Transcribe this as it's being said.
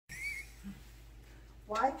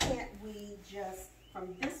why can't we just,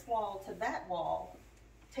 from this wall to that wall,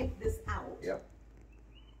 take this out? Yep.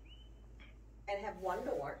 And have one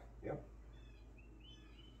door. Yep.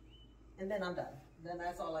 And then I'm done. Then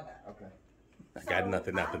that's all I got. Okay. I got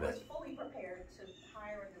nothing after that. I was fully prepared to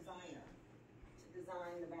hire a designer to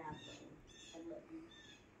design the bathroom and let you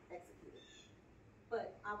execute it.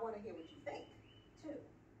 But I want to hear what you think, too.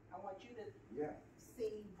 I want you to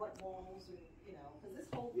see what walls and, you know, because this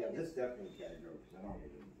whole thing this definitely gotta go, because I don't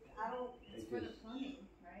even. It's for the plumbing,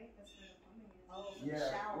 right? That's where the plumbing is. Oh, Yeah,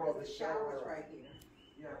 the shower, well, the the shower's shower- right here.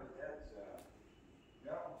 Yeah, but that's,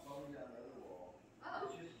 no, plumbing's on the other wall. Oh.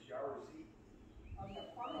 It's just a shower seat. Oh,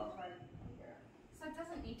 yeah, plumbing's right Yeah. So it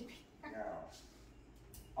doesn't need to be there. Now,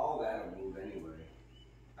 all that'll move anyway.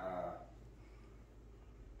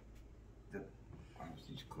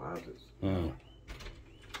 These closets.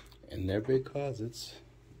 And they're big closets.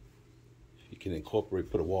 You can incorporate,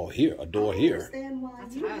 put a wall here, a door I here. understand why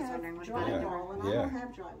That's you what I was have wondering, what about it? drywall and I Yeah. don't have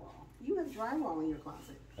drywall. You have drywall in your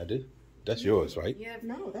closet. I do. That's yours, right? You have,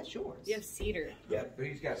 No, that's yours. you have cedar. Yeah, but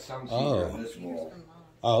he's got some cedar Oh. on this wall.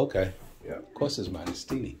 Oh, okay. Yeah. Of course, it's mine. It's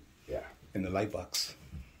teeny. Yeah. In the light box.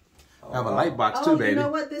 I have a light box Oh, too, baby. you know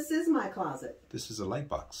what? This is my closet. This is a light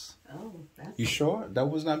box. Oh, that's. You sure that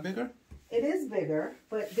was not bigger? It is bigger,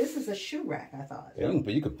 but this is a shoe rack, I thought. Yeah,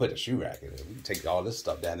 but you could put a shoe rack in it. We can take all this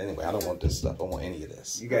stuff down anyway. I don't want this stuff. I don't want any of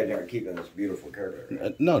this. You guys aren't keeping this beautiful carpet,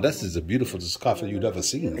 right? No, this is the beautifulest carpet you've ever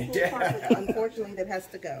seen. Beautiful carpet, unfortunately, that has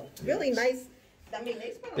to go. Really nice. I mean,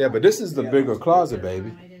 they spent a Yeah, lot but of this is the bigger closet,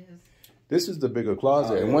 baby. It is. This is the bigger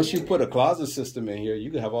closet. And once you put a closet system in here, you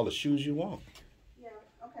can have all the shoes you want. Yeah,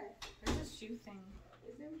 okay. There's a shoe thing,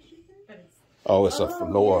 Is there a shoe thing? but it's Oh, it's a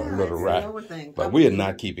lower yeah, little it's a rack. lower thing. But we are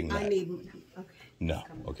not keeping I that. need, okay. No,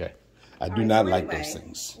 okay. I do right, not so like anyway. those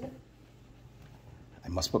things. I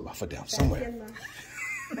must put my foot down Back somewhere.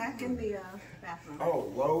 back in the bathroom.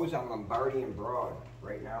 Oh, Lowe's on Lombardi and Broad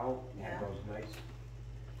right now. They have Yeah. those nice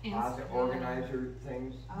And closet organizer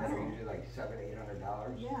things that are Oh. usually like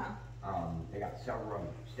 $700-800. Yeah. They got several of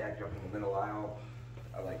them stacked up in the middle aisle,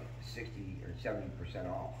 like 60 or 70%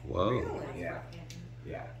 off. Whoa. Really? Yeah,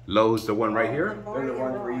 yeah. Lowe's, the one right here? They're the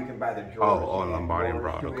ones where you can buy the drawers. Oh, Lombardi and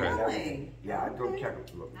Broad, Drawers, okay. and everything. Really? Yeah, I'd go Okay. check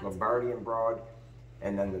Lombardi and Broad,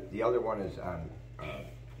 and then the other one is on.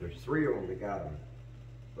 There's three of them that got them.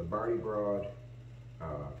 Lombardi, Broad,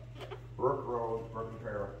 Brook Road, Brook and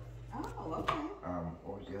Parrot. Oh, okay.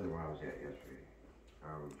 What was the other one I was at yesterday?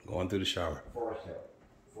 Going through the shower. Forest Hill,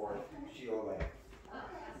 Forest Shield Lane.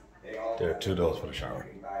 They all There are two doors for the shower.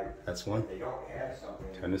 you can buy- That's one. They don't have something.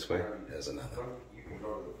 Turn this way. There's another. You can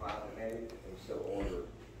go to the Closet Maybe and still order.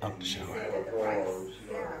 Out the shower.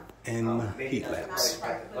 Yeah. And Maybe heat not the lamps.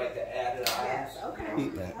 price, but like the added Yes, items. okay. Heat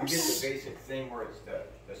You get lamps. the basic thing where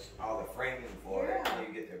it's all the framing for it, Yeah. and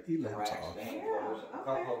you get Heat the lamps racks off. and the Yeah, doors. A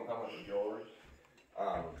couple of them come with the doors.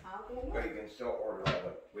 I'll go But look. you can still order all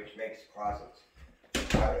the, which makes closets.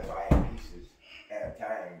 Rather than buying pieces at a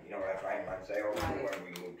time, you know, I find on sale Right. when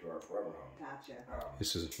we move to our forever home. Gotcha.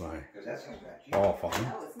 This is my Because that's not cheap. all fun.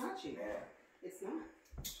 No, it's not cheap. Yeah. It's not.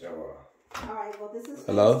 So, All right, well, this is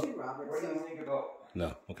Hello? too, Robert. what do you So think about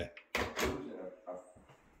No, okay. losing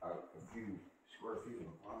a few square feet of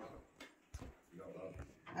a closet? You don't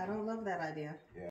know. I don't love that idea. Yeah.